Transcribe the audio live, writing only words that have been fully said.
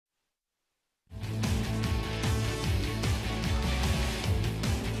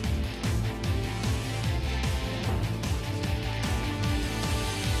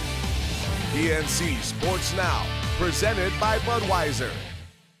PNC Sports Now, presented by Budweiser.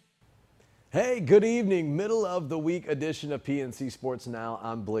 Hey, good evening. Middle of the week edition of PNC Sports Now.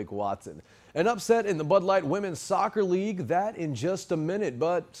 I'm Blake Watson. An upset in the Bud Light Women's Soccer League, that in just a minute.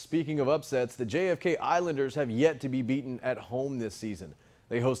 But speaking of upsets, the JFK Islanders have yet to be beaten at home this season.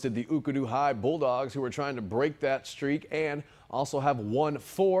 They hosted the Ukadu High Bulldogs, who are trying to break that streak and also have won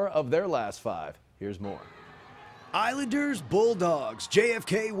 4 of their last 5. Here's more. Islanders, Bulldogs.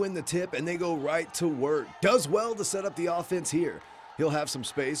 JFK win the tip and they go right to work. Does well to set up the offense here. He'll have some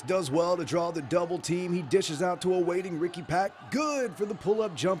space. Does well to draw the double team. He dishes out to a waiting Ricky Pack. Good for the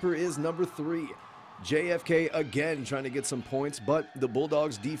pull-up jumper is number 3. JFK again trying to get some points, but the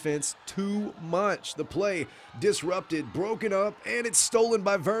Bulldogs defense too much. The play disrupted, broken up, and it's stolen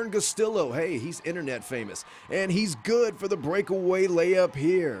by Vern Gastillo. Hey, he's internet famous. And he's good for the breakaway layup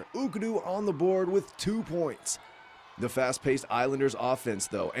here. Ukadu on the board with 2 points. The fast-paced Islanders offense,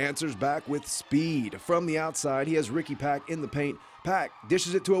 though, answers back with speed. From the outside, he has Ricky Pack in the paint. Pack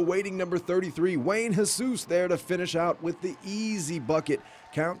dishes it to a waiting number 33, Wayne Jesus, there to finish out with the easy bucket.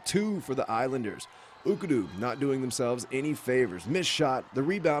 Count 2 for the Islanders. Ukadu not doing themselves any favors. Missed shot, the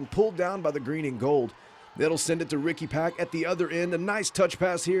rebound pulled down by the green and gold. That'll send it to Ricky Pack at the other end. A nice touch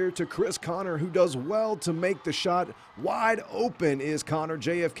pass here to Chris Connor, who does well to make the shot. Wide open is Connor.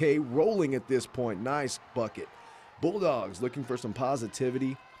 JFK rolling at this point. Nice bucket. Bulldogs looking for some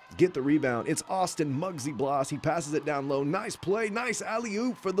positivity. Get the rebound. It's Austin Muggsy Bloss. He passes it down low. Nice play. Nice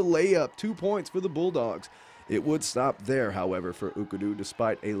alley-oop for the layup. 2 points for the Bulldogs. It would stop there, however, for Ukadu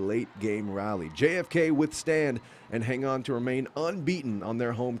despite a late-game rally. JFK withstand and hang on to remain unbeaten on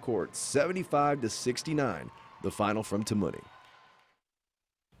their home court. 75-69, the final from Tamundi.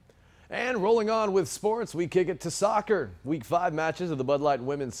 And rolling on with sports, we kick it to soccer. Week 5 matches of the Bud Light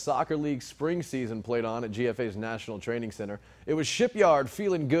Women's Soccer League spring season played on at GFA's National Training Center. It was Shipyard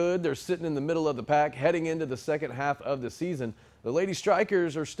feeling good. They're sitting in the middle of the pack heading into the second half of the season. The Lady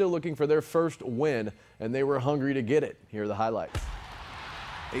Strikers are still looking for their first win, and they were hungry to get it. Here are the highlights.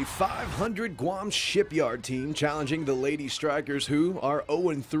 A 500 Guam Shipyard team challenging the Lady Strikers, who are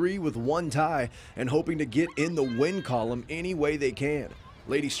 0-3 with 1 tie and hoping to get in the win column any way they can.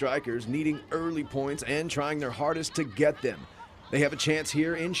 Lady Strikers needing early points and trying their hardest to get them. They have a chance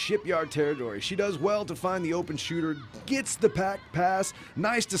here in Shipyard territory. She does well to find the open shooter, gets the pack pass.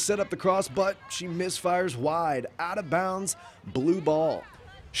 Nice to set up the cross, but she misfires wide. Out of bounds, blue ball.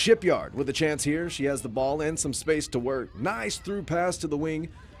 Shipyard with a chance here. She has the ball and some space to work. Nice through pass to the wing.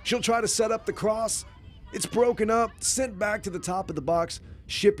 She'll try to set up the cross. It's broken up, sent back to the top of the box.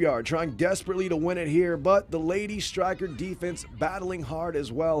 Shipyard trying desperately to win it here, but the Lady Striker defense battling hard as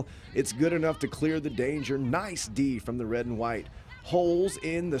well. It's good enough to clear the danger. Nice D from the red and white. Holes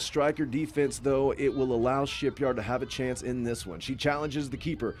in the Striker defense, though. It will allow Shipyard to have a chance in this one. She challenges the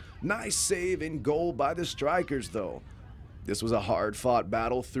keeper. Nice save in goal by the Strikers, though. This was a hard-fought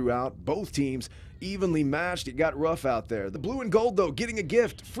battle throughout. Both teams evenly matched. It got rough out there. The blue and gold, though, getting a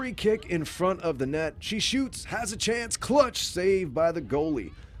gift. Free kick in front of the net. She shoots, has a chance. Clutch save by the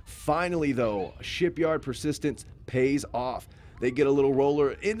goalie. Finally, though, Shipyard persistence pays off. They get a little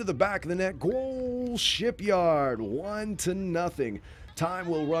roller into the back of the net. Goal, Shipyard, 1-0. Time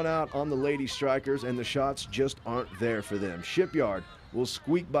will run out on the Lady Strikers, and the shots just aren't there for them. Shipyard will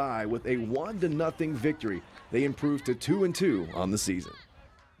squeak by with a 1-0 victory. They improve to 2-2 on the season.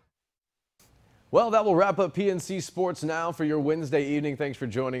 Well, that will wrap up PNC Sports Now for your Wednesday evening. Thanks for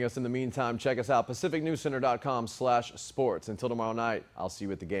joining us. In the meantime, check us out, pacificnewscenter.com/sports. Until tomorrow night, I'll see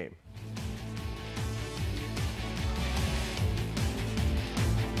you at the game.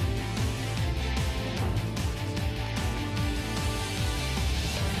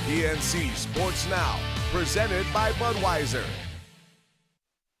 PNC Sports Now, presented by Budweiser.